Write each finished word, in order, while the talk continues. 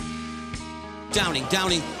Downing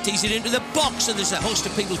tees it into the box, and there's a host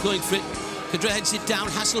of people going for it. Kudra heads it down.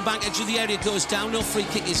 Hasselbank edge of the area goes down. No free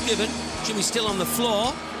kick is given. Jimmy's still on the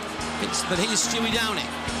floor, but here's Stewie Downing.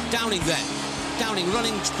 Downing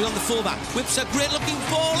running beyond the fullback. Whips a great looking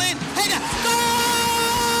ball in. Header. Goal!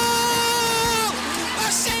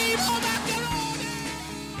 Massimo Macaroni!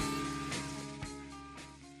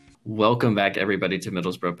 Welcome back, everybody, to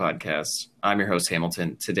Middlesbrough Podcast. I'm your host,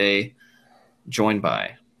 Hamilton. Today, joined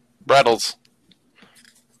by Braddles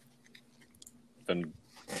and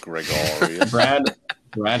Gregorius.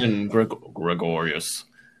 Brad and Gregorius.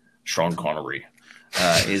 Sean Connery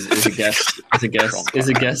is a guest. He's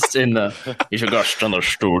a guest in the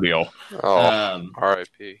studio. Oh,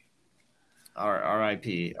 R.I.P.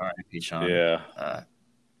 R.I.P. Sean. Yeah.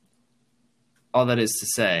 All that is to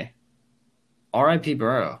say, R.I.P.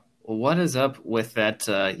 Burrow. What is up with that?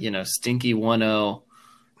 Stinky 1-0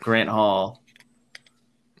 Grant Hall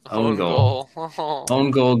own goal.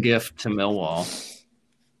 Own goal gift to Millwall.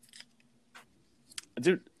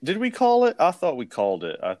 Did we call it? I thought we called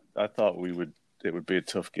it. I thought it would be a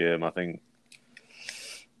tough game. I think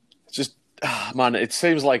just man, it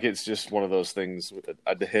seems like it's just one of those things.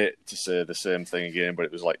 I'd hate to say the same thing again, but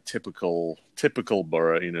it was like typical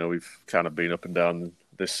Borough. You know, we've kind of been up and down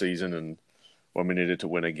this season, and when we needed to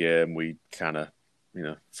win a game, we kind of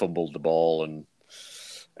fumbled the ball and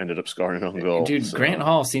ended up scoring on goal. Dude, so. Grant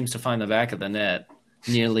Hall seems to find the back of the net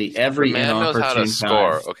nearly every man knows how to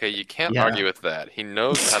score. Okay, you can't argue with that. He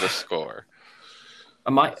knows how to score.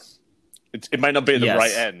 It might not be at the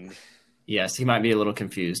right end. Yes, he might be a little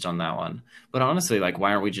confused on that one. But honestly,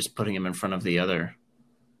 why aren't we just putting him in front of the other?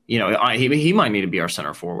 He might need to be our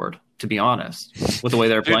center forward, to be honest, with the way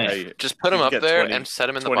they're playing. Just put him up there and set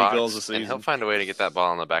him in the box, and he'll find a way to get that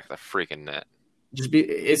ball in the back of the freaking net.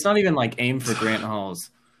 It's not even aim for Grant Hall's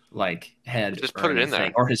head. Just put it in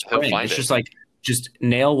there. Or his brain. It's just just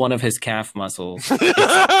nail one of his calf muscles.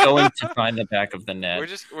 It's going to find the back of the net. We're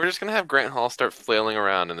just gonna have Grant Hall start flailing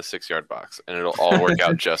around in the 6-yard box, and it'll all work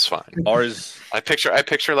out just fine. I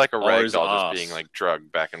picture like a rag doll just being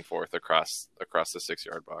drugged back and forth across the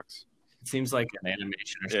 6-yard box. It seems like an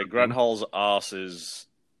animation. Or something. Grant Hall's arse is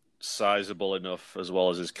sizable enough as well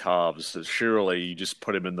as his calves. So surely you just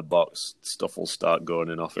put him in the box, stuff will start going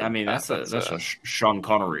in off him. I mean, that's a Sean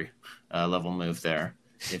Connery level move there.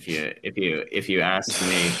 If you ask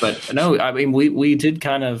me, but no, I mean we did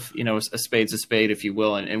kind of a spade's a spade, if you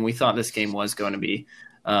will, and we thought this game was going to be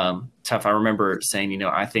tough. I remember saying,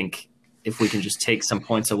 I think if we can just take some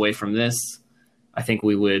points away from this, I think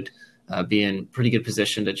we would be in pretty good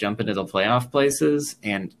position to jump into the playoff places.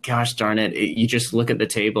 And gosh darn it, you just look at the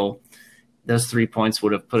table; those 3 points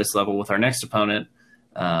would have put us level with our next opponent.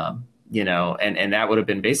 And that would have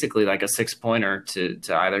been basically like a 6-pointer to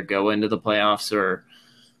either go into the playoffs or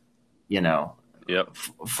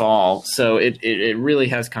fall. So it really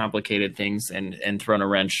has complicated things and thrown a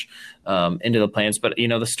wrench into the plans. But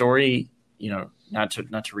the story, not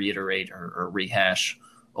to reiterate or rehash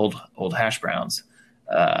old hash browns,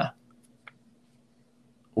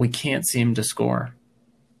 we can't seem to score,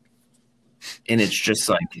 and it's just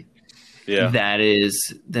that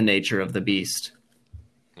is the nature of the beast.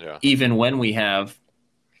 Yeah. Even when we have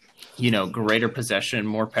greater possession,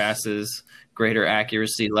 more passes, greater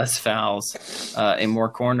accuracy, less fouls, and more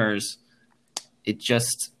corners, it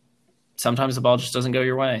just sometimes the ball just doesn't go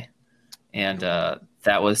your way. And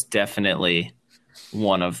that was definitely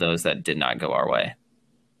one of those that did not go our way.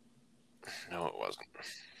 No, it wasn't.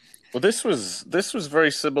 Well, this was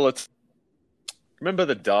very similar to, remember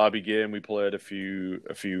the Derby game we played a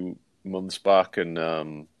few months back,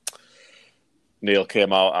 and Neil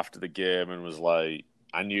came out after the game and was like,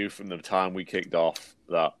 I knew from the time we kicked off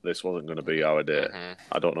that this wasn't going to be our day. Mm-hmm.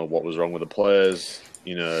 I don't know what was wrong with the players,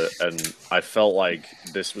 and I felt like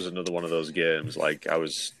this was another one of those games. I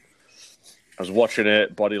was watching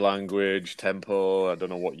it, body language, tempo, I don't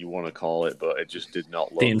know what you want to call it, but it just did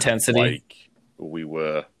not look the intensity like we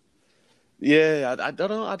were. Yeah, I don't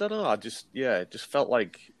know. It just felt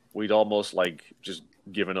like we'd almost just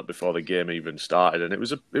given up before the game even started, and it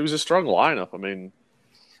was a strong lineup. I mean,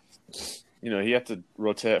 he had to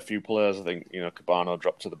rotate a few players. I think, Cabano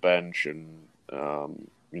dropped to the bench, and,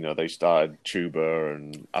 they started Chuba,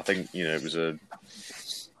 and I think, it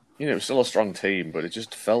was still a strong team, but it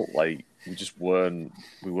just felt like we weren't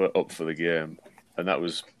up for the game. And that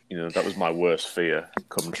was my worst fear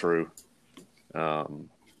come true.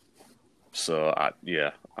 So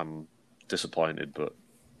I'm disappointed, but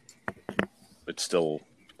it's still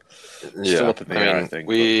up in the air, I think.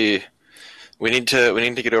 We need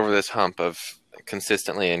to get over this hump of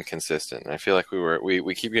consistently inconsistent. I feel like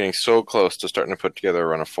we keep getting so close to starting to put together a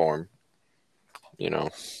run of form,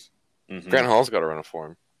 Grant Hall's got a run of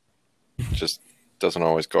form. Just doesn't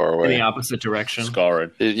always go our way. In the opposite direction.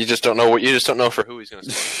 Scoring. You just don't know you just don't know for who he's going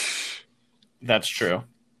to score. That's true.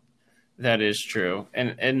 That is true.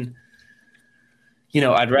 And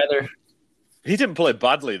I'd rather. He didn't play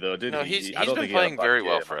badly though, did he? He's been playing very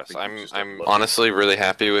well for us. I'm honestly really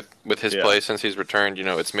happy with his play since he's returned.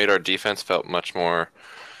 It's made our defense felt much more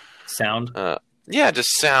sound.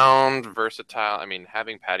 Just sound, versatile. I mean,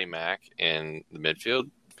 having Patty Mack in the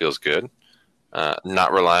midfield feels good.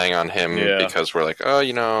 Not relying on him because we're like,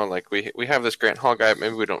 we have this Grant Hall guy.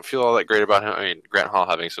 Maybe we don't feel all that great about him. I mean, Grant Hall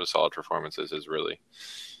having some solid performances is really,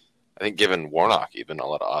 I think, given Warnock even a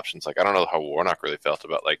lot of options. Like, I don't know how Warnock really felt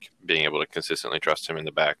about being able to consistently trust him in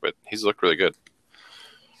the back, but he's looked really good.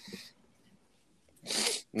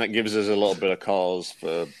 And that gives us a little bit of cause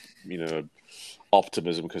for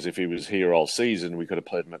optimism, because if he was here all season, we could have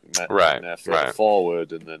played McNair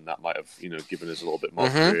forward, and then that might have given us a little bit more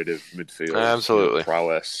creative midfield absolutely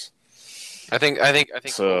prowess. I think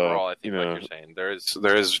overall, like you're saying,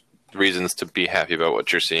 there is reasons to be happy about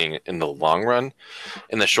what you're seeing in the long run.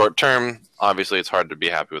 In the short term, obviously, it's hard to be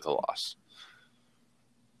happy with a loss.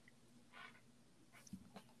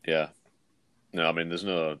 Yeah. No, I mean, there's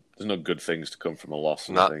no good things to come from a loss.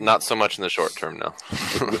 Not so much in the short term, no.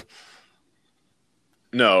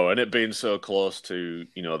 No, and it being so close to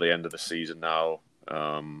the end of the season now,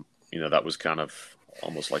 that was kind of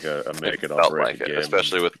almost like a make it or break game,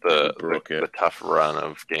 especially with the tough run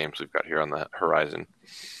of games we've got here on the horizon.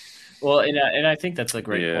 Well, and I think that's a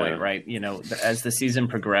great point, right? As the season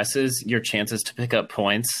progresses, your chances to pick up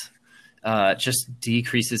points just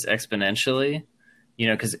decreases exponentially.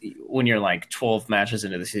 Because when you're 12 matches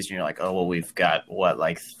into the season, you're like, oh, well, we've got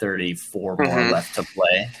 34 more left to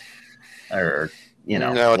play, or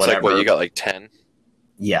no, it's whatever. You got 10.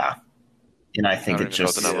 Yeah, and I think it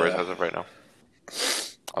just know what the number is as of right now.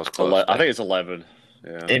 I was close. I think it's 11.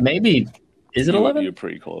 Yeah, it may be. Is it 11? You're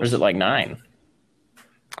pretty close. Or is it 9?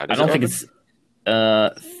 I don't think it's.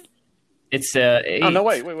 It's 8. Oh no!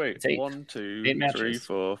 Wait! It's 8. 1, 2, 8 3,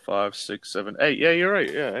 4, 5, 6, 7, 8. Yeah, you're right.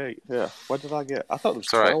 Yeah, 8. Yeah. What did I get? I thought it was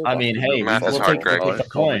 12. I mean, hey, we'll take the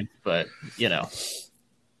point, but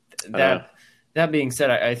that being said,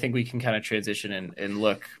 I think we can kind of transition and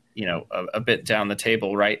look, a bit down the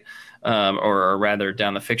table, right? Or rather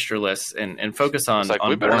down the fixture list and focus on. It's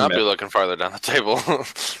we better not be looking farther down the table.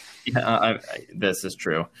 This is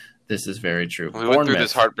true. This is very true. We went through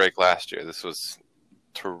this heartbreak last year. This was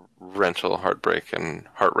torrential heartbreak and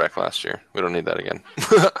heart wreck last year. We don't need that again.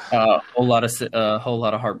 A whole lot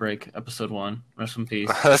of heartbreak. Episode 1. Rest in peace.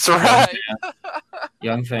 That's right.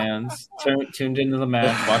 Young fans tuned into the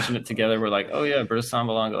match, watching it together. We're like, oh yeah, Britta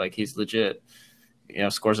Sambalonga, he's legit.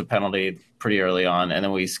 Scores a penalty pretty early on, and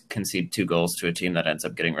then we concede 2 goals to a team that ends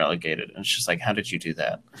up getting relegated. And it's just like, how did you do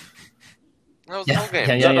that? That was the whole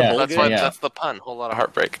game. That's the pun. Whole lot of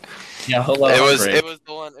heartbreak. Yeah, a whole lot of heartbreak. It was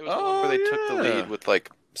the one where they took the lead with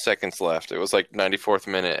seconds left. It was 94th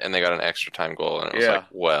minute, and they got an extra time goal, and it was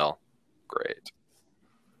well, great.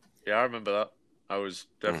 Yeah, I remember that. I was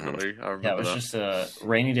definitely. I remember. Yeah, it was just a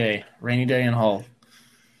rainy day in Hull.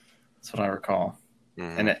 That's what I recall.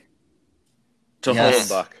 And it to Hull and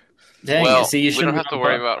back. Dang, well, see, you we don't have to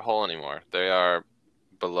worry about Hull anymore. They are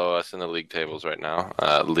below us in the league tables right now.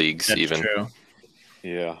 Leagues. That's even. True.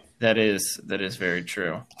 Yeah, that is very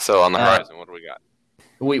true. So on the horizon, what do we got?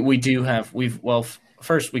 We do have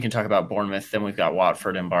first we can talk about Bournemouth, then we've got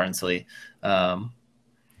Watford and Barnsley. All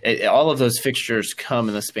of those fixtures come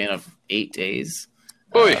in the span of 8 days.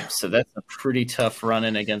 So that's a pretty tough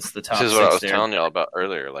run-in against the top 6. This is what I was telling y'all about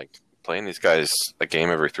earlier. Playing these guys a game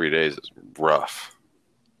every 3 days is rough.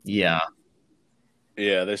 Yeah.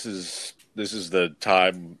 Yeah, this is the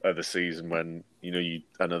time of the season when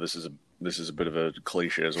I know this is a bit of a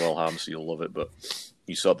cliche as well, Ham, so you'll love it, but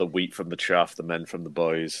you saw the wheat from the chaff, the men from the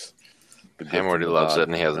boys. Ham already loves it,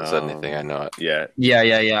 and he hasn't said anything. I know it.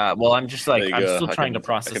 Yeah. Well, I'm just I'm still trying to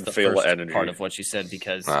process the first part of what you said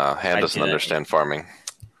because Ham doesn't understand farming.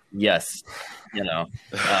 Yes, listen,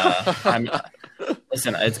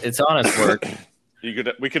 it's honest work.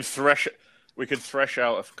 We could thresh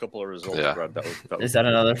out a couple of results, Brad. Is that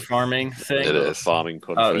another farming thing? It is farming.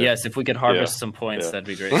 Oh yes, if we could harvest some points, that'd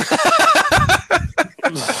be great.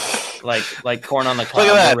 like corn on the cob,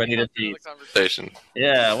 we're ready to feed. Conversation.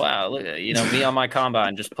 Yeah, wow. Look, me on my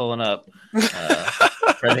combine just pulling up.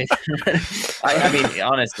 Ready. I mean,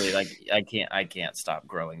 honestly, I can't stop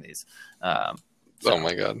growing these. Oh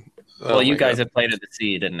my god. You guys have planted the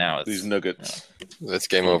seed, and now it's these nuggets. It's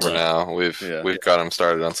game over now. We've got him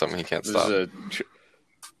started on something he can't stop.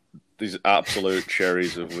 These absolute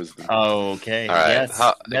cherries of wisdom. Okay. All right. Yes.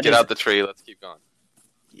 Get out the tree. Let's keep going.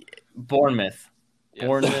 Bournemouth. Yeah.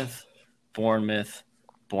 Bournemouth.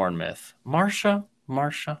 Marsha.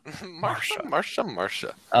 Marsha.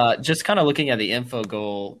 Just kind of looking at the info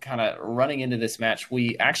goal, kind of running into this match,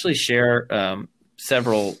 we actually share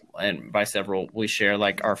several, and by several, we share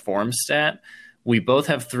like our form stat. We both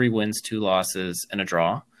have 3 wins, 2 losses, and a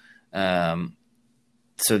draw.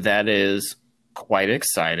 So that is quite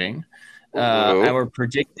exciting. Our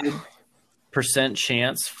predicted percent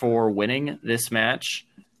chance for winning this match,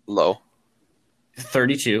 Low.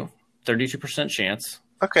 32% chance.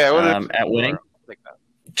 Okay, I would at winning. Like that.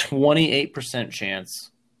 28%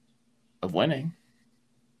 chance of winning,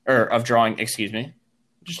 or of drawing. Excuse me,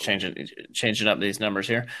 just changing up these numbers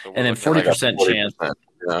here, So and then 40% chance.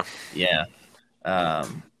 Yeah,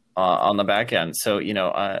 on the back end. So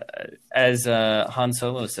as Han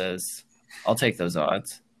Solo says, I'll take those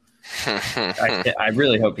odds. I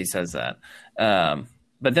really hope he says that.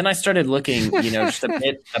 But then I started looking, just a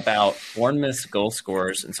bit about Bournemouth's goal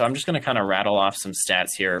scorers. And so I'm just going to kind of rattle off some stats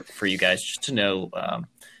here for you guys just to know,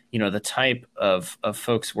 the type of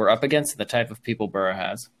folks we're up against, the type of people Borough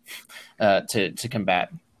has to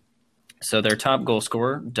combat. So their top goal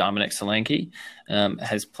scorer, Dominic Solanke,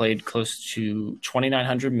 has played close to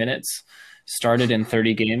 2,900 minutes, started in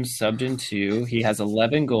 30 games, subbed in 2. He has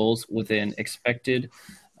 11 goals with an expected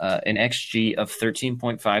an XG of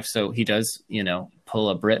 13.5. So he does, pull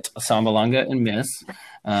a Brit Sambalanga and miss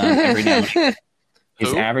every now and then.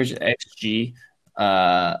 His average XG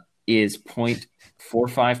is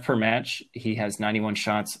 0.45 per match. He has 91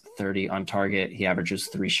 shots, 30 on target. He averages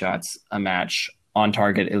 3 shots a match on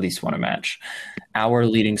target, at least 1 a match. Our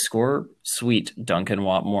leading scorer, sweet Duncan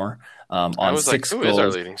Watmore, on 6 goals, who is our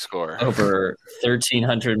leading scorer? Over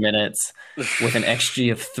 1,300 minutes with an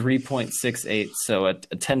XG of 3.68, so a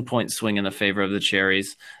 10-point swing in the favor of the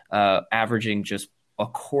Cherries, averaging just a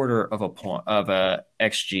quarter of a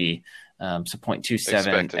XG, so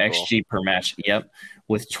 0.27 XG per match. Yep,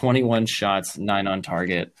 with 21 shots, 9 on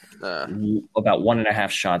target, about 1.5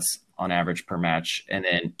 shots on average per match, and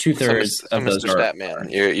then 2/3 of those Mr.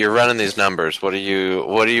 Statman, you're running these numbers. What are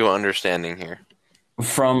you understanding here?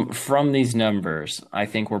 From these numbers, I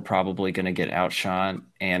think we're probably going to get outshot,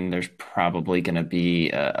 and there's probably going to be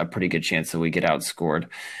a pretty good chance that we get outscored,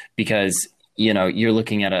 because you're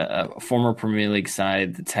looking at a former Premier League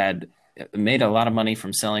side that's made a lot of money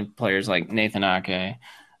from selling players like Nathan Ake,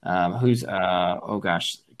 who's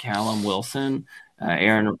Callum Wilson,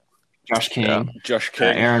 Josh King,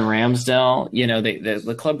 Aaron Ramsdale.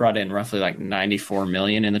 The club brought in roughly like $94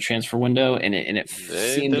 million in the transfer window, and it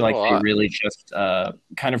seemed like they really just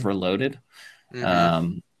kind of reloaded in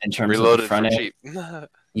terms of the front end.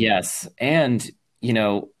 Yes, and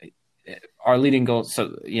our leading goal.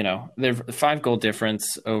 So they're 5 goal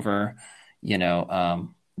difference over.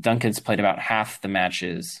 Duncan's played about half the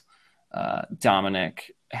matches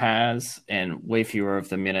Dominic has, and way fewer of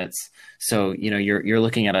the minutes. So you're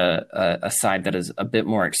looking at a side that is a bit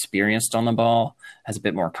more experienced on the ball, has a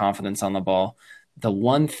bit more confidence on the ball. The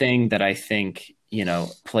one thing that I think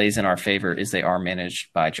plays in our favor is they are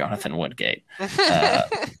managed by Jonathan Woodgate.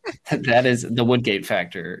 That is the Woodgate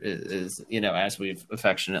factor is as we've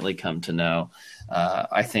affectionately come to know.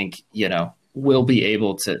 I think will be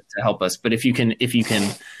able to help us. But if you can,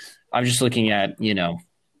 I'm just looking at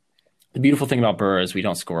the beautiful thing about Borough is we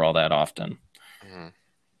don't score all that often,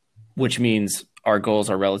 which means our goals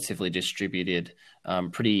are relatively distributed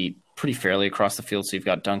pretty fairly across the field. So you've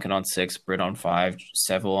got Duncan on 6, Britt on 5,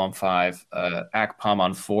 Seville on 5, Akpom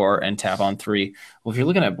on 4, and Tab on 3. Well, if you're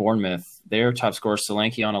looking at Bournemouth, their top scorer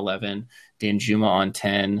Solanke on 11, Danjuma on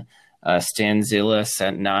 10, Stanzilis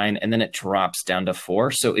at 9, and then it drops down to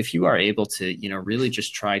 4. So if you are able to, really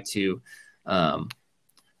just try to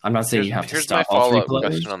I'm not saying you have to stop all 3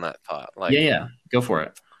 players. Question on that thought. Yeah, go for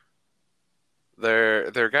it.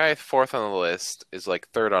 Their guy 4th on the list is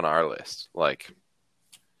like 3rd on our list.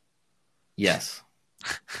 Yes.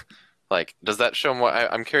 Does that show more?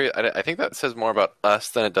 I'm curious. I think that says more about us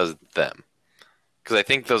than it does them, because I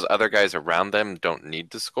think those other guys around them don't need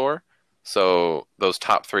to score. So those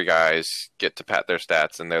top 3 guys get to pat their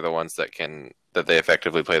stats, and they're the ones that they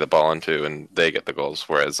effectively play the ball into, and they get the goals.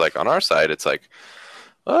 Whereas on our side, it's like,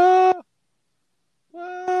 well,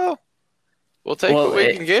 we'll take what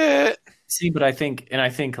we can get. See, but I think,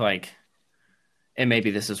 and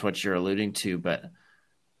maybe this is what you're alluding to, but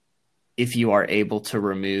if you are able to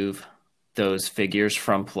remove those figures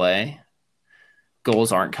from play,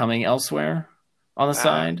 goals aren't coming elsewhere on the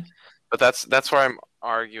side. But that's where I'm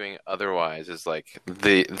arguing otherwise. Is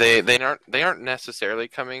they aren't necessarily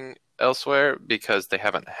coming elsewhere because they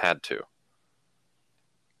haven't had to.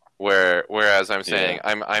 Whereas I'm saying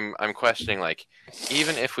I'm questioning, like,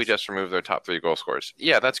 even if we just remove their top 3 goal scorers,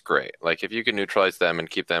 yeah, that's great. Like, if you can neutralize them and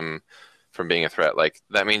keep them from being a threat, like,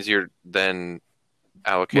 that means you're then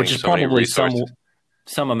allocating which is so many probably resources.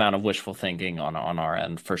 some amount of wishful thinking on our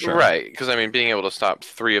end, for sure. Right, because I mean, being able to stop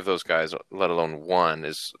 3 of those guys, let alone 1,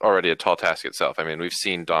 is already a tall task itself. I mean, we've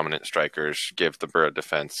seen dominant strikers give the Borough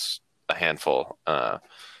defense a handful,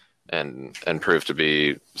 and prove to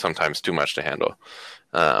be sometimes too much to handle.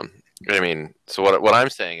 I mean, so what I'm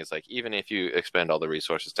saying is, like, even if you expend all the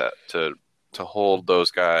resources to hold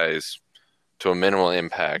those guys to a minimal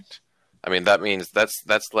impact, I mean, that means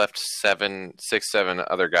that's left 7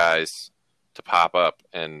 other guys to pop up,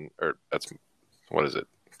 or that's, what is it?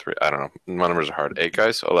 3? I don't know. My numbers are hard. 8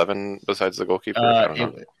 guys, 11 besides the goalkeeper. I don't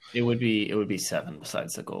know. It would be 7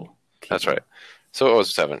 besides the goal. That's right. So it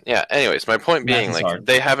was 7. Yeah. Anyways, my point being, like, hard.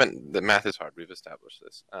 they haven't. The math is hard. We've established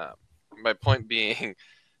this. My point being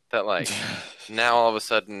that, like, now all of a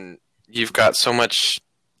sudden you've got so much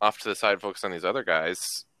off to the side focused on these other guys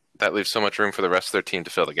that leaves so much room for the rest of their team to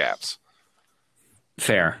fill the gaps.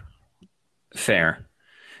 Fair.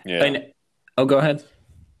 Yeah. Go ahead.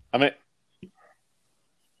 I mean,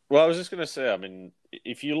 well, I was just going to say, I mean,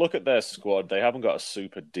 if you look at their squad, they haven't got a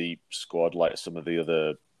super deep squad like some of the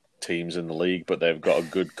other teams in the league, but they've got a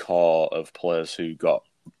good core of players who got,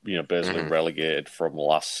 basically relegated from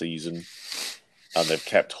last season, and they've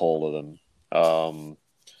kept hold of them.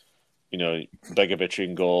 Begovic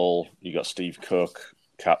in goal, you got Steve Cook,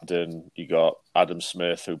 captain, you got Adam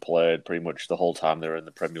Smith, who played pretty much the whole time they were in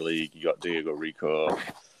the Premier League, you got Diego Rico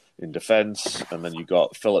in defence, and then you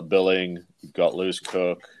got Philip Billing, you got Lewis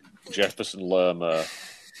Cook, Jefferson Lerma,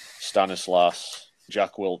 Stanislas,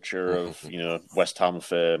 Jack Wiltshire of West Ham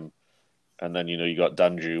fame, and then you got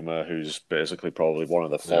Danjuma, who's basically probably one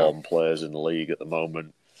of the form players in the league at the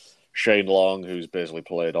moment. Shane Long, who's basically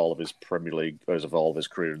played all of his Premier League, of all of his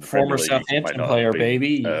career in the former Premier League. Southampton player,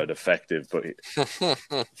 baby. Effective, but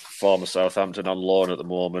former Southampton on loan at the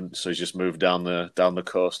moment, so he's just moved down the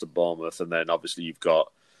coast of Bournemouth, and then obviously you've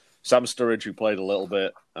got Sam Sturridge, who played a little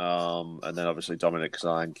bit, and then obviously Dominic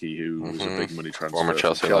Solanke, who was a big money transfer Former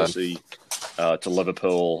from Chelsea to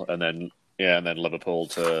Liverpool, and then Liverpool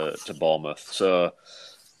to Bournemouth. So,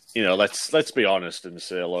 let's be honest and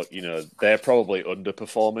say, look, they're probably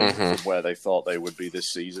underperforming from where they thought they would be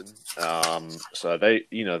this season. So they,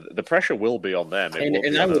 the pressure will be on them.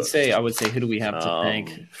 And I would say, who do we have to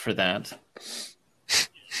thank for that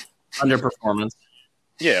underperformance?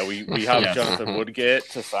 Yeah, we have Jonathan Woodgate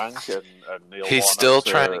to thank, and Neil He's Warnock still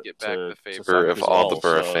trying to get back the favor of all the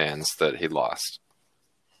Borough fans that he lost.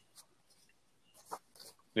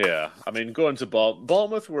 Yeah, I mean, going to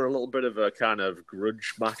Bournemouth were a little bit of a kind of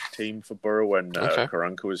grudge match team for Borough when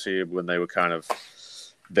Karanka was here, when they were kind of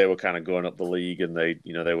going up the league, and they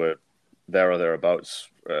were there or thereabouts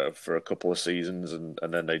for a couple of seasons, and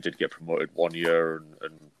then they did get promoted one year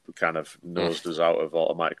and kind of nosed us out of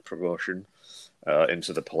automatic promotion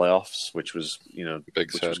into the playoffs, which was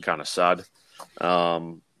was kind of sad.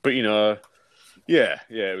 But it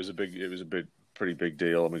was a pretty big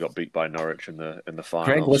deal, and we got beat by Norwich in the final.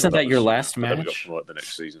 Greg, wasn't that your last match? We got promoted the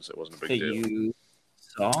next season, so it wasn't a big deal. You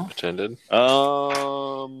saw? Attended?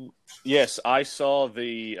 Yes, I saw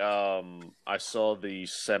the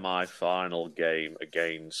semi-final game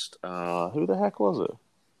against who the heck was it?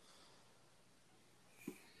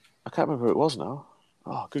 I can't remember who it was now.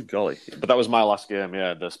 Oh, good golly! But that was my last game.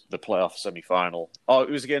 Yeah, the playoff semi-final. Oh, it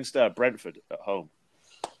was against Brentford at home.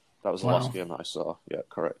 That was the last game that I saw. Yeah,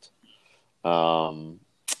 correct. But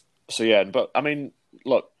I mean,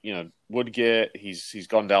 look, Woodgate, he's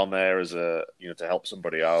gone down there as a to help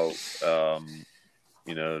somebody out.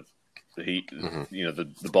 The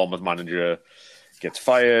Bournemouth manager gets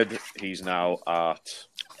fired. He's now at.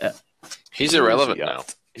 He's irrelevant now.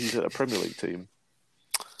 He's at a Premier League team.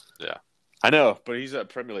 Yeah, I know, but he's at a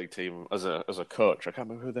Premier League team as a coach. I can't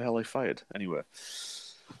remember who the hell he fired. Anyway,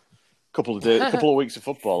 couple of weeks of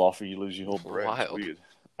football off, and you lose your whole brain. Wild. It's weird.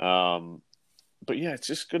 But yeah, it's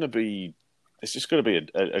just going to be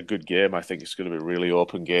a good game. I think it's going to be a really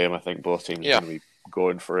open game. I think both teams are going to be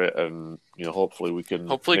going for it, and hopefully we can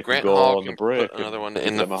Grant Hall can put another one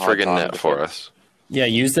in the friggin' net for us. Yeah,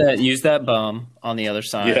 use that bum on the other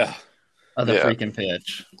side of the freaking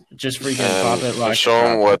pitch. Just freaking pop it like show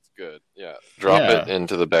them what's good. Yeah, drop it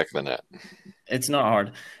into the back of the net. It's not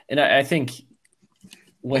hard, and I think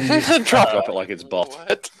when you drop it like it's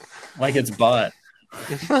butt, like it's butt.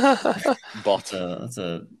 Bot. That's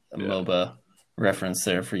a MOBA reference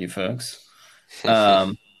there for you folks.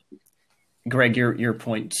 Greg, your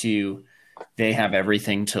point to they have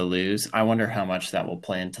everything to lose. I wonder how much that will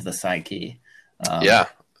play into the psyche.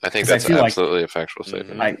 I think that's absolutely a factual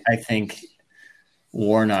statement. I think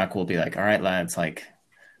Warnock will be like, all right, lads, like,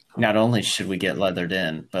 not only should we get leathered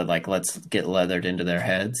in, but like, let's get leathered into their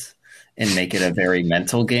heads and make it a very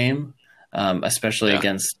mental game, especially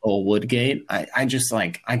against old Woodgate. I just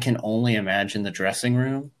like, I can only imagine the dressing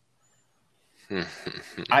room.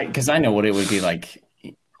 Because I know what it would be like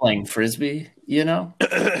playing Frisbee, you know?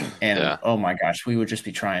 And oh my gosh, we would just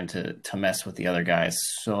be trying to mess with the other guys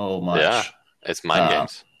so much. Yeah, it's mind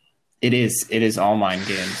games. It is all mind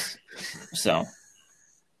games. So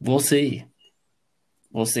we'll see.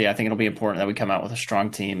 We'll see. I think it'll be important that we come out with a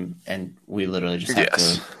strong team and we literally just have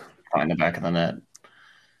to find the back of the net.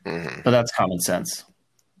 But that's common sense.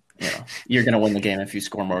 You know, you're going to win the game if you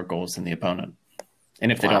score more goals than the opponent.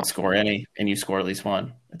 And if they don't score any and you score at least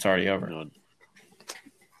one, it's already over.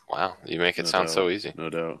 Wow, you make it sound so easy. No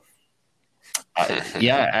doubt.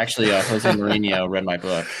 Actually, Jose Mourinho read my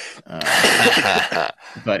book,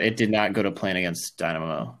 but it did not go to plan against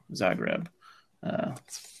Dynamo Zagreb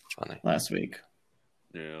last week.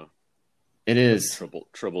 Yeah, it is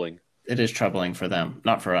troubling. It is troubling for them,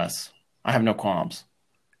 not for us. I have no qualms.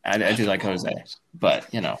 I do like Jose,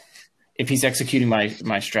 but you know, if he's executing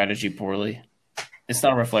my strategy poorly, it's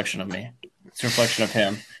not a reflection of me. It's a reflection of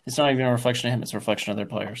him. It's not even a reflection of him. It's a reflection of their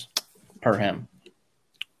players, per him.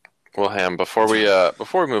 Well, Ham, before we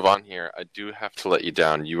move on here, I do have to let you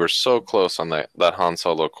down. You were so close on that Han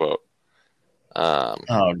Solo quote.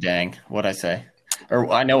 Oh dang! What'd I say?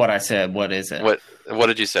 Or I know what I said. What is it? What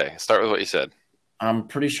did you say? Start with what you said. I'm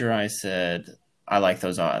pretty sure I said I like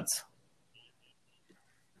those odds.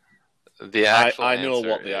 I know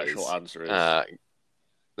what the actual answer is.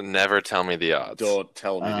 Never tell me the odds. Don't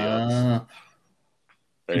tell me the odds.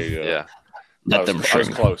 There you go. Yeah. Let them I was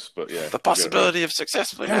close, but yeah. The possibility of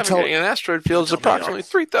successfully navigating an asteroid field is approximately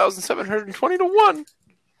 3,720 to 1.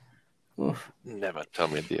 Oof. Never tell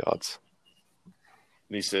me the odds.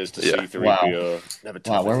 And he says to C-3PO, never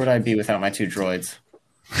tell me. Where would I be without my two droids?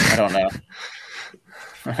 I don't know.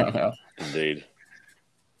 I don't know. Indeed.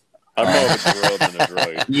 I'm more of a drone than a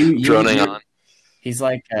droid. You droning on. He's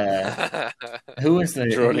like, who was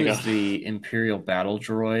the Imperial battle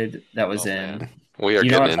droid that was in? Man. We are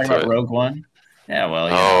you know getting what I'm talking about, Rogue One? Yeah,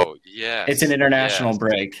 well, yeah. It's an international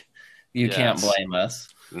break. You can't blame us.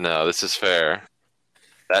 No, this is fair.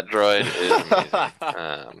 That droid is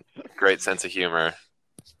amazing. Great sense of humor.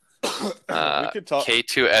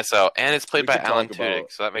 K2SO, and it's played by Alan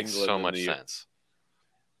Tudyk, so that makes so much sense.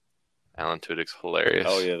 Alan Tudyk's hilarious.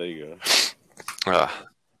 Oh yeah, there you go.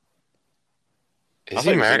 Is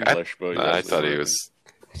he married? English, I thought he was.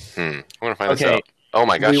 I'm gonna find this out. Oh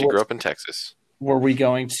my gosh, he grew up in Texas. Were we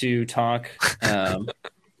going to talk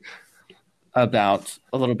about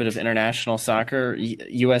a little bit of international soccer?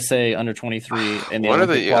 USA under 23. And what are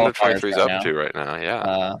the under 23s up to right now?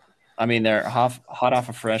 Yeah. I mean, they're hot off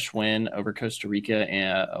a fresh win over Costa Rica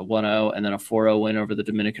and a 1-0, and then a 4-0 win over the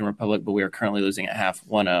Dominican Republic. But we are currently losing at half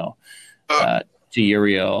 1-0 to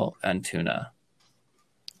Uriel Antuna.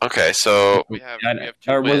 Okay, so we have two wins.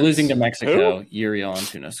 We're losing to Mexico. Uriel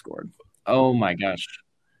Antuna scored. Oh my gosh.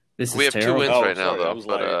 We have terrible. 2 wins right now, though.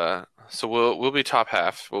 But so we'll be top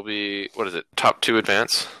half. We'll be top 2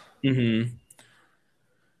 advance. Mm-hmm.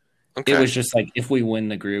 Okay. It was just like if we win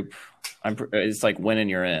the group, it's like winning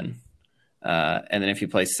you're in, and then if you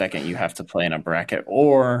play second, you have to play in a bracket.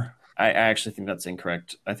 Or I actually think that's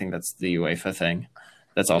incorrect. I think that's the UEFA thing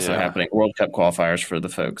that's also happening. World Cup qualifiers for the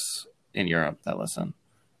folks in Europe that listen.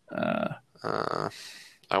 I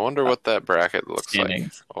wonder what that bracket looks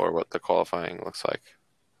like, or what the qualifying looks like.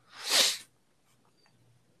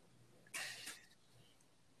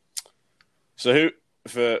 So who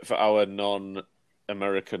for our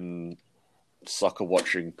non-American soccer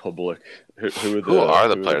watching public, who are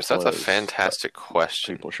the players? That's a fantastic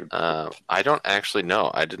question. I don't actually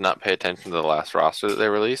know. I did not pay attention to the last roster that they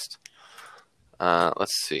released.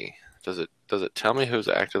 Let's see. Does it tell me who's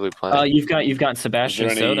actively playing? You've got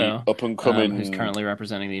Sebastian Soto, up and coming, who's currently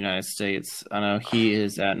representing the United States. I know he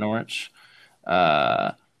is at Norwich.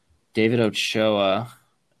 David Ochoa,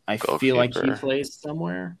 I feel like he plays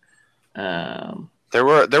somewhere. There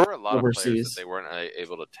were a lot of players that they weren't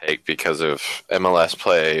able to take because of MLS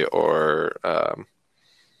play or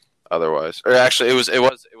otherwise. Or actually, it was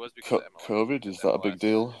because of MLS. COVID. Is that a big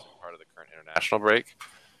deal? Part of the current international break.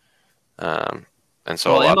 And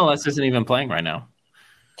so MLS isn't even playing right now.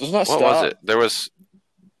 Doesn't that start? What was it? There was.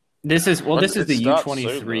 This is the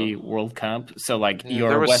U23 World Cup. So like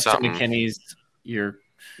your Weston McKennie's, your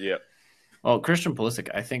Well, Christian Pulisic,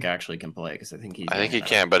 I think actually can play because I think he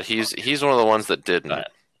can, but he's one of the ones that didn't.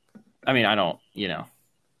 But, I mean, I don't.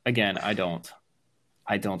 Again, I don't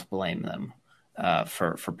blame them.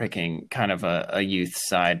 for picking kind of a youth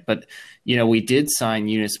side. But we did sign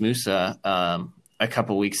Yunus Musa a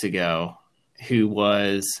couple weeks ago,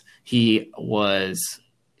 who he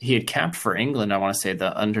had capped for England. I want to say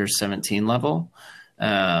the under 17 level.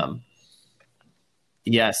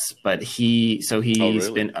 Yes, but he's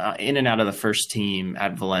been in and out of the first team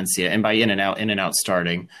at Valencia, and by in and out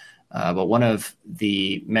starting. But one of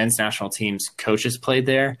the men's national team's coaches played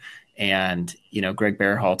there, and Greg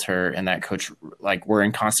Berhalter and that coach were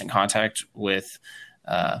in constant contact with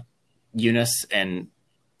Yunus, and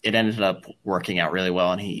it ended up working out really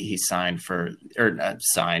well. And he declared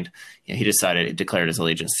his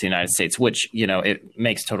allegiance to the United States, which it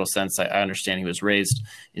makes total sense. I understand he was raised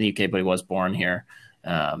in the UK, but he was born here.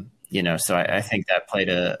 So I think that played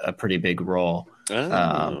a pretty big role.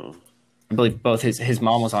 I believe both his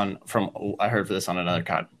mom was I heard this on another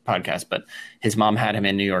podcast, but his mom had him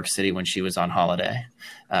in New York City when she was on holiday.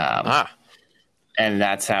 And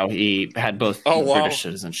that's how he had both British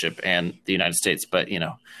citizenship and the United States. But,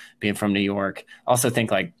 being from New York, also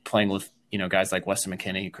think playing with, guys like Weston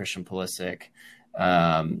McKennie, Christian Pulisic,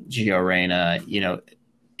 Gio Reyna,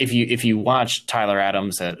 if you watch Tyler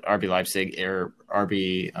Adams at RB Leipzig or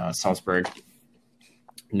RB Salzburg,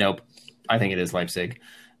 nope, I think it is Leipzig.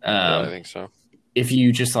 I think so. If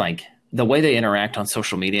you just the way they interact on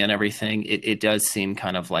social media and everything, it does seem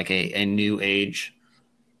kind of like a new age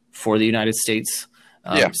for the United States.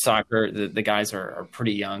 Soccer, the guys are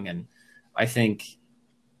pretty young, and I think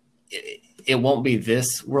it won't be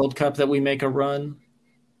this World Cup that we make a run.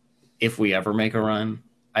 If we ever make a run,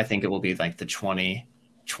 I think it will be the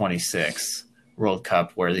 2026 World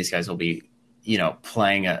Cup, where these guys will be,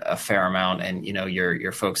 playing a fair amount, and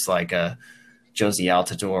your folks like Josie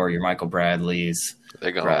Altidore, your Michael Bradleys,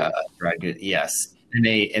 they go yes, and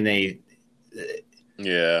they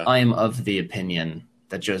I am of the opinion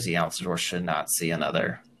that Josie Altidore should not see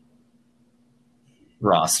another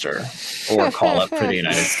roster or call up for the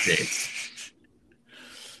United States.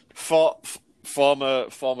 Former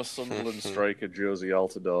Sunderland striker Josie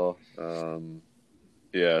Altidore.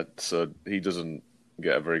 So he doesn't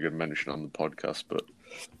get a very good mention on the podcast, but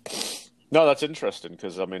no, that's interesting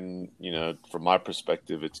because from my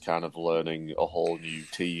perspective, it's kind of learning a whole new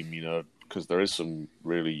team. Because there is some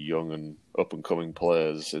really young and up and coming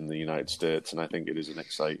players in the United States, and I think it is an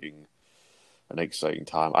exciting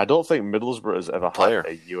time. I don't think Middlesbrough has ever had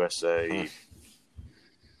a USA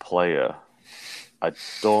player. I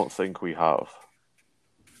don't think we have.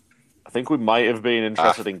 I think we might have been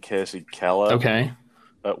interested in Casey Keller. Okay.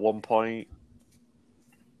 At one point,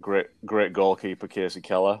 great goalkeeper Casey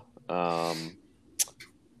Keller.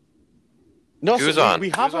 No, so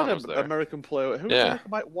we have had an American player.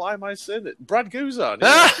 Why am I saying it? Brad Guzan.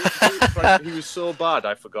 He was so bad,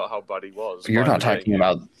 I forgot how bad he was. You're not talking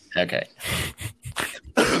about... Okay.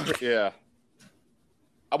 Yeah.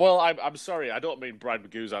 Well, I'm sorry. I don't mean Brad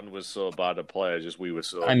Guzan was so bad a player. Just we were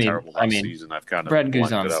so terrible that season. I've kind of Brad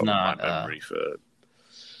Guzan's not... memory for...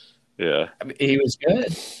 Yeah. He was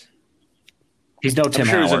good. He's no Tim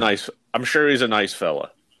Howard. I'm sure he's a nice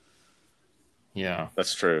fella. Yeah,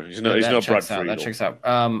 that's true. He's no Brad Friedel. That checks out.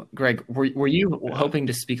 Greg, were you hoping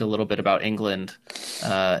to speak a little bit about England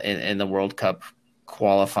in the World Cup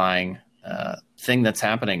qualifying thing that's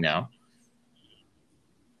happening now?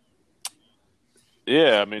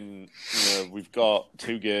 Yeah, we've got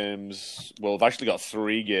 2 games. Well, we've actually got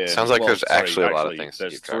 3 games. Sounds like there's actually a lot of things.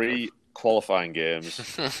 There's 3 qualifying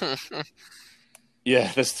games. Yeah,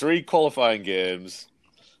 there's 3 qualifying games.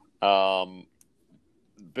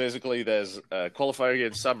 Basically, there's a qualifier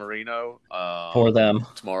against San Marino for them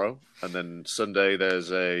tomorrow, and then Sunday there's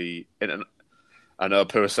I know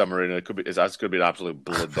poor San Marino that's going to be an absolute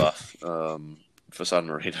bloodbath for San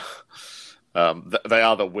Marino. They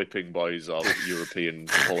are the whipping boys of European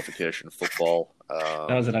qualification football.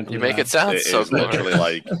 That was an ugly. You make it sound so good. Literally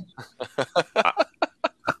like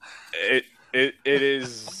it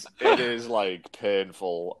is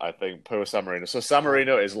painful. I think poor San Marino. So San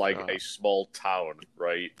Marino is a small town,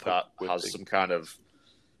 right? That has some kind of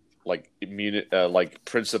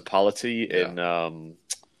principality in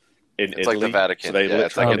it's Italy. Like the Vatican. So they the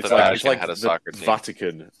Vatican had a soccer team.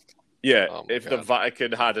 Vatican. Yeah, if the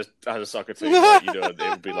Vatican had a soccer team, it would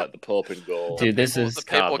be like the Pope in goal. Dude, this is the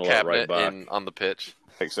papal cabinet on the pitch,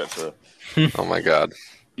 etc. Oh my God.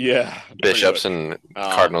 Yeah, bishops and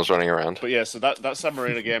cardinals running around. But yeah, so that San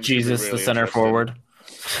Marino game. Jesus, really the center forward.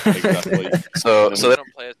 Exactly. So they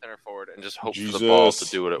don't play a center forward and just hope for the ball to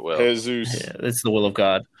do what it will. Jesus. Yeah, it's the will of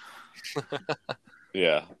God.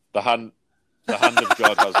 Yeah, the hand of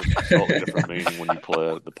God has a totally different meaning when you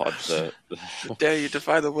play the pod. Dare you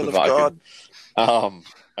defy the will of God?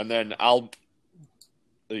 And then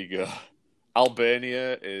There you go.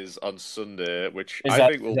 Albania is on Sunday, which Is I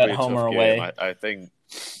that- think will is that be a home tough or game. away? I think.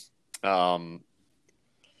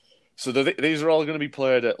 So these are all going to be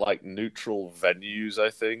played at like neutral venues,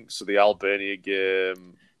 I think. So the Albania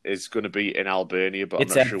game is going to be in Albania, but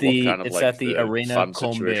It's I'm not at sure the- what kind of it's like at the Arena fan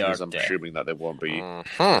Combe situation is. I'm Arte. assuming that they won't be.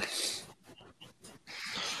 Mhm.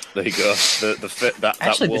 There you go. That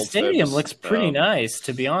Actually, the world stadium famous, looks pretty nice.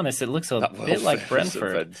 To be honest, it looks a that bit like world-famous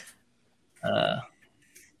Brentford. event.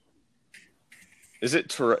 Is it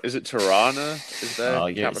Tirana? Is there? Oh,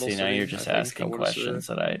 you're, capital see, now city, you're just I think, I asking wanna say? questions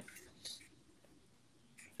that I.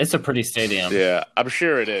 It's a pretty stadium. Yeah, I'm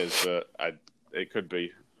sure it is, but it could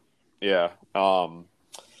be. Yeah. Ooh,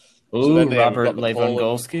 then we've Robert got the Poland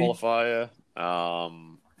Lewandowski. qualifier.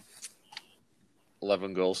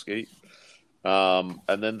 Lewandowski.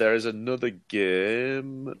 And then there is another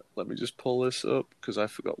game. Let me just pull this up because I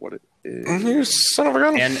forgot what it is. You son of a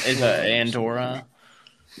gun. And is Andorra?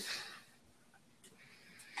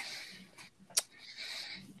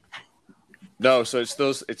 No, so it's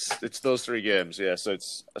those three games. Yeah, so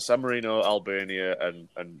it's San Marino, Albania,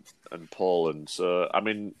 and Poland. So I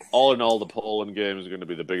mean, all in all, the Poland game is going to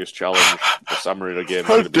be the biggest challenge. The San Marino game is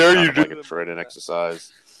How going to be dare kind you of do like a training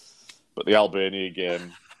exercise. But the Albania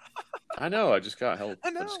game, I know, I just can't help.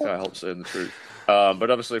 I just can't help saying the truth.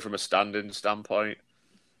 But obviously, from a standing standpoint,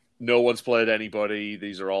 no one's played anybody.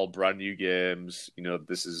 These are all brand new games. You know,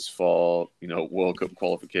 this is for World Cup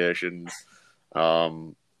qualification.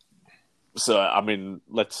 So, I mean,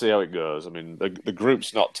 let's see how it goes. I mean, the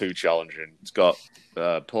group's not too challenging. It's got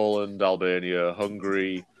Poland, Albania,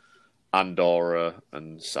 Hungary, Andorra,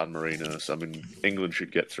 and San Marino. So, I mean, England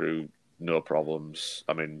should get through no problems.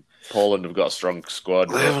 I mean, Poland have got a strong squad.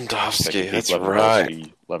 Lewandowski, that's right.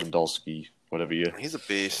 Lewandowski, whatever you... He's a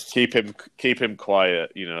beast. Keep him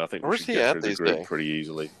quiet. You know, I think we Where's should he get at through the these group days? pretty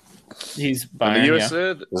easily. He's In Bayern, the yeah.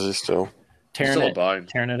 USA, Is he still? Tearing it, Bayern.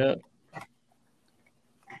 tearing it up.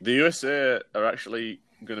 The USA are actually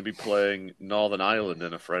going to be playing Northern Ireland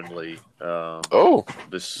in a friendly. Oh,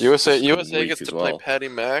 This USA week gets as to well. play Paddy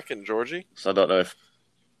Mack and Georgie. So I don't know if.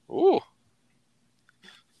 Ooh,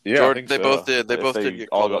 Yeah, George- I think they so. both did. They If both did get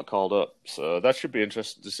all called got up. called up. So that should be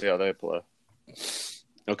interesting to see how they play.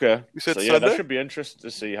 Okay. You said so yeah, Sunday? that should be interesting to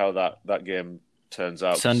see how that game turns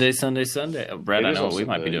out. Sunday. Oh, Brad, It I is know on what we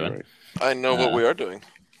might be Sunday, doing. right? I know what we are doing.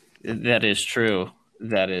 That is true.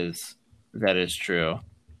 That is true.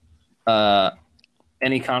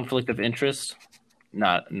 Any conflict of interest?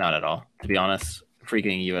 Not at all. To be honest,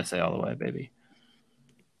 freaking USA all the way, baby.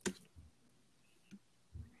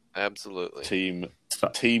 Absolutely. Team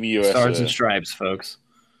USA. Stars and stripes, folks.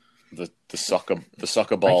 the soccer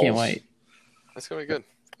balls. I can't wait. That's gonna be good.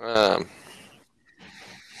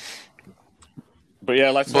 But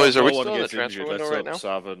yeah, let's Boys, hope are we no one still in the gets transfer injured. window Let's right hope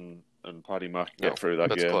Sav and Paddy Mack get No, through that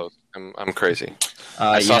that's game. close. I'm crazy.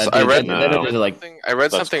 I I read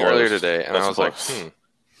That's something earlier close. today, and That's I was close. like,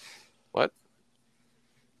 what?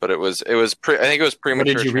 But it was I think it was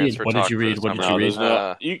premature. did you read? transfer What did talk you for read? the What did summer. you No, there's read?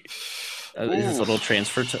 no. You, Is this a little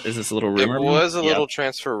transfer? Is this a little It rumor? was a Yep. little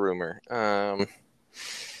transfer rumor.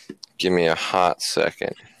 Give me a hot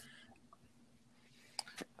second.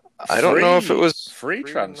 I don't know if it was free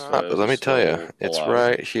free or transfer. not, but let me tell you, it's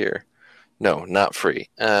right here. No, not free.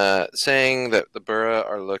 Saying that the Borough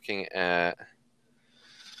are looking at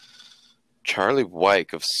Charlie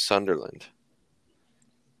Wyke of Sunderland.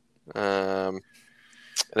 And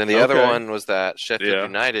then the other Okay. one was that Sheffield Yeah.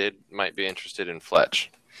 United might be interested in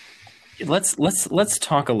Fletch. Let's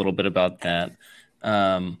talk a little bit about that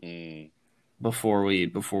Mm. before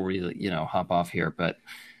we hop off here. But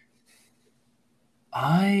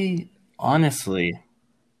I honestly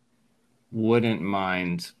wouldn't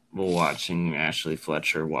mind watching Ashley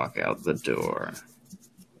Fletcher walk out the door.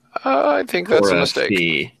 I think that's for a a mistake.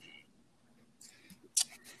 fee.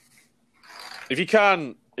 If you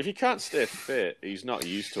can't stay fit, he's not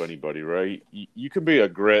used to anybody, right? You can be a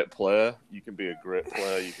great player. You can be a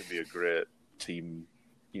great team,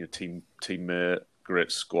 teammate,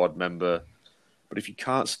 great squad member. But if you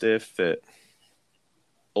can't stay fit,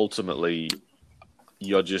 ultimately,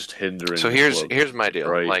 you're just hindering. So the here's club, my deal.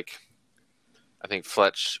 right? Like, I think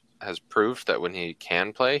Fletch has proved that when he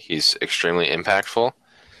can play, he's extremely impactful.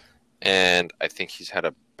 And I think he's had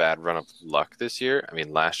a bad run of luck this year. I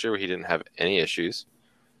mean, last year he didn't have any issues.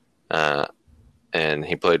 And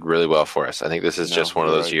he played really well for us. I think this is just one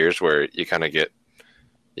of those years where you kind of get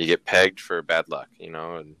pegged for bad luck,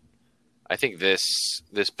 and I think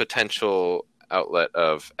this potential outlet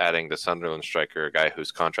of adding the Sunderland striker, a guy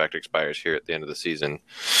whose contract expires here at the end of the season,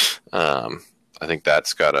 I think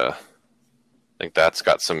that's got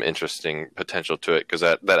some interesting potential to it, because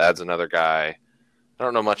that adds another guy, I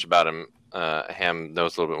don't know much about him. Ham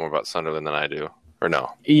knows a little bit more about Sunderland than I do, or no?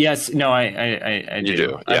 Yes, no, I You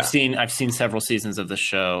do, yeah. I've seen several seasons of the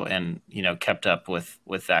show, and kept up with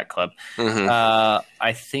that club. Mm-hmm.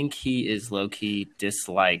 I think he is low key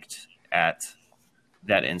disliked at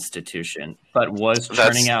that institution, but was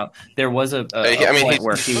turning out. There was a point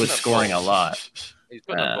where he was scoring a lot. He's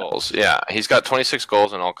putting up goals. Yeah, he's got 26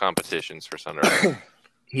 goals in all competitions for Sunderland.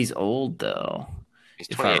 He's old though. He's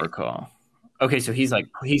if 28. I recall. Okay, so he's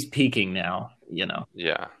peaking now.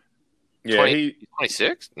 Yeah. Yeah, 20, he's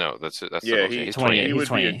 26? No, that's he's 28. He would He's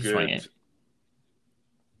 28. be a good.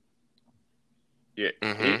 Yeah,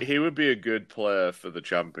 Mm-hmm. he would be a good player for the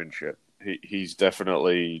championship. He's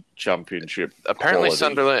definitely championship. Apparently, quality.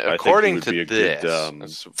 Sunderland, I according think he would to be a this, good,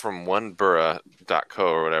 it's from oneborough.co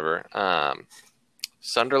or whatever,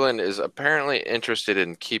 Sunderland is apparently interested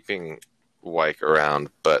in keeping Wyke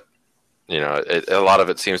around, but a lot of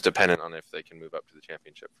it seems dependent on if they can move up to the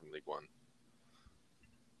championship from League One.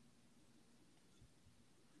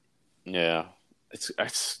 Yeah,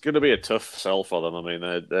 it's going to be a tough sell for them. I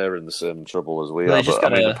mean, they're in the same trouble as we They are. just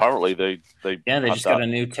But apparently they just got a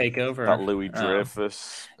new takeover. that Louis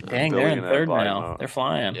Dreyfus. Dang, they're in billionaire third buy now. note. They're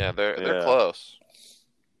flying. Yeah, they're Yeah. close.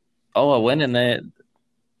 Oh, a win, and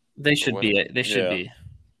they should be. They should Yeah. be.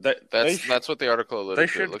 That's what the article alluded they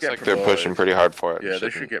to. should It looks get like they're promoted. pushing pretty hard for it. Yeah, they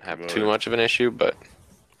Shouldn't should get have promoted. too much of an issue, but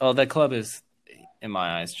Oh, that club is, in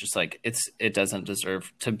my eyes, just it doesn't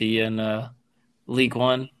deserve to be in League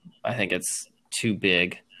One. I think it's too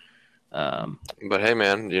big. But hey,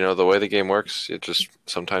 man, the way the game works, it just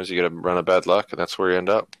sometimes you get a run of bad luck, and that's where you end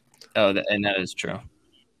up. And that is true.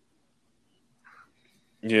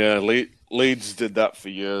 Yeah, Leeds did that for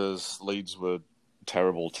years. Leeds were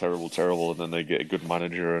terrible, and then they get a good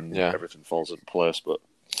manager, and everything falls into place. But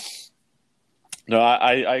no,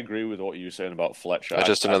 I agree with what you were saying about Fletcher.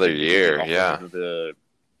 Just I another think year, offer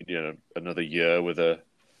yeah. another year with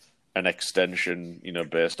an extension,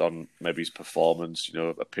 based on maybe his performance,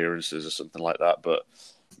 appearances or something like that. But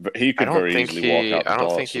he could very easily walk out the I don't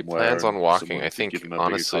door think he somewhere plans on and walking. someone I could think give him a bigger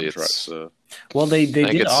honestly, contract, it's so. Well, they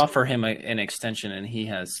did it's- offer him an extension, and he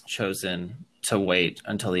has chosen to wait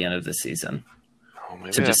until the end of the season,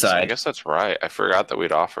 maybe to I decide. guess that's right. I forgot that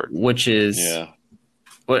we'd offered. which is Yeah.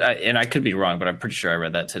 and I could be wrong, but I'm pretty sure I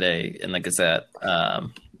read that today in the Gazette.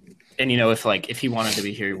 And if he wanted to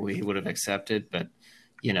be here, he would have accepted. But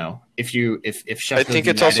if Sheffield I think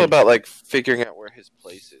it's United, also about figuring out where his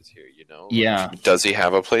place is here. Yeah. Does he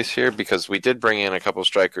have a place here? Because we did bring in a couple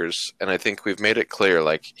strikers, and I think we've made it clear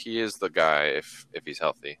he is the guy if he's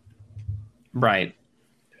healthy. right.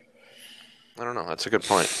 I don't know. That's a good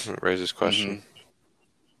point. It raises question. Mm-hmm.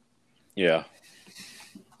 Yeah.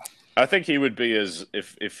 I think he would be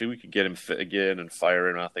if we could get him fit again and fire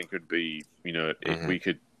him. I think it would be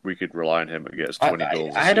if we could rely on him to get us 20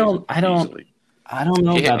 goals. I don't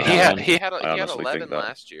know He about that one. had honestly 11 think that.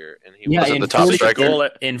 last year, and he wasn't in the top 40 striker.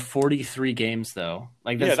 in 43 games though.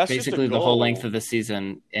 That's just a basically the whole goal. length of the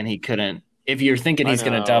season, and he couldn't. If you're thinking he's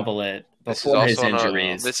going to know. double it This is before his also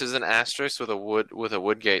injuries, this is an asterisk with a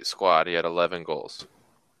Woodgate squad. He had 11 goals.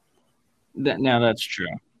 now that's true.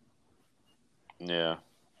 Yeah.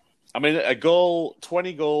 I mean,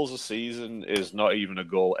 20 goals a season is not even a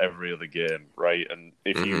goal every other game, right? And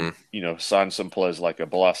if you sign some players like a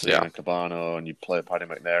Balassi and a Cabano, and you play Paddy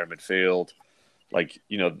McNair in midfield,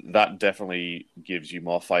 that definitely gives you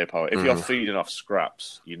more firepower. If you're feeding off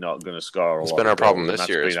scraps, you're not going to score a lot. It's been our of problem goals, this and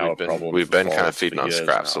year. that's Is been our we've been problem kind of for feeding on years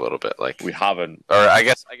scraps now. a little bit. We haven't. Or I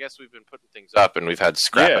guess we've been putting things up, and we've had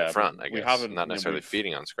scrap Yeah, up front. I we guess haven't- not necessarily we've-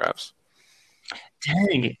 feeding on scraps.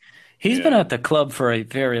 Dang, he's been at the club for a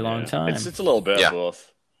very long time. It's a little bit Yeah. of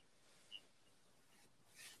both.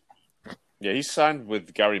 Yeah, he signed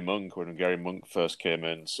with Gary Monk when Gary Monk first came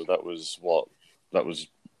in. So that was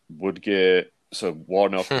Woodgate. So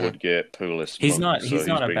Warnock, Woodgate, Pulis. He's Monk.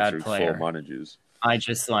 not a been bad through player. 4 managers. I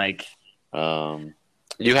just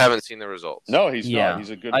You haven't seen the results. No, he's not.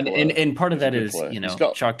 He's a good player. and part of He's a that good is player. He's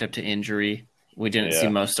got- chalked up to injury. We didn't see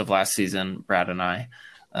most of last season, Brad and I.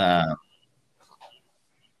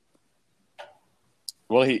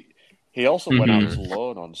 Well, he also went out to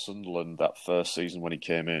loan on Sunderland that first season when he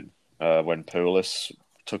came in, when Pulis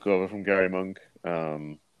took over from Gary Monk.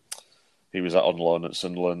 He was on loan at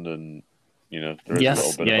Sunderland, and there is a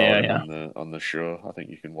little bit about him on the show. I think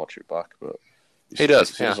you can watch it back, but He does.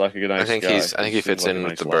 Seems like a nice I think guy. he fits in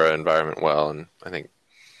with the Borough environment well, and I think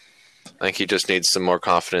he just needs some more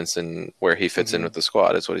confidence in where he fits in with the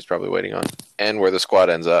squad. Is what he's probably waiting on, and where the squad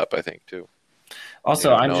ends up. I think too.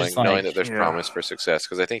 Also, I'm knowing that there's promise for success,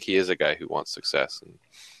 because I think he is a guy who wants success, and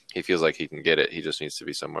he feels like he can get it. He just needs to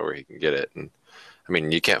be somewhere where he can get it. And I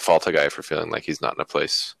mean, you can't fault a guy for feeling like he's not in a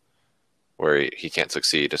place where he can't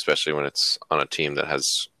succeed, especially when it's on a team that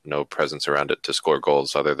has no presence around it to score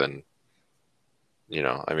goals other than,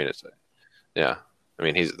 I mean,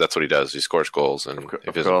 that's what he does. He scores goals, and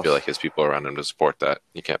if he doesn't feel like his people around him to support that,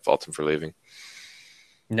 you can't fault him for leaving.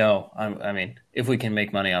 No, I mean, if we can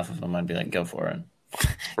make money off of him, I'd be like, go for it.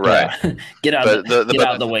 Right. Get out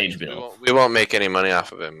the wage bill. We won't make any money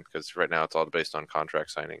off of him because right now it's all based on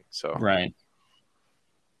contract signing. So right.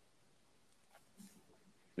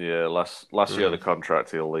 Yeah, last year the contract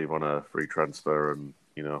he'll leave on a free transfer, and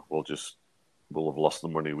we'll have lost the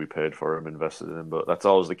money we paid for him, invested in him. But that's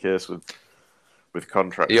always the case with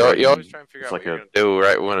contracts. You always try and figure out what you're going to do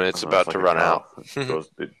right when it's about to run out.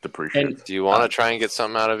 It depreciates. Do you want to try and get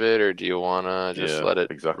something out of it, or do you want to just let it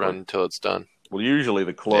run until it's done? Well, usually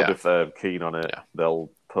the club, if they're keen on it, they'll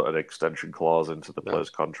put an extension clause into the player's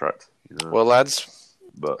contract. Well, lads,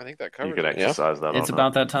 but I think that covers you can exercise that. It's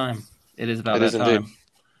about that time. It is about that time. Indeed.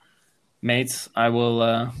 Mates, I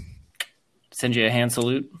will send you a hand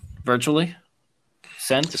salute virtually.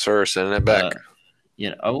 Sent. Yes, sir. Sending it back.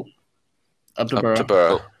 Up to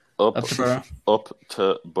Borough. Up to Borough. Up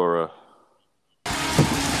to Borough.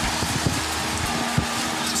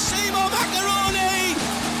 Seymour Macaroni!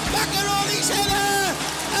 Macaroni's header!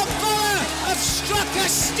 And Borough have struck a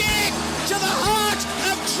stick to the heart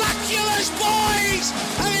of Dracula's boy!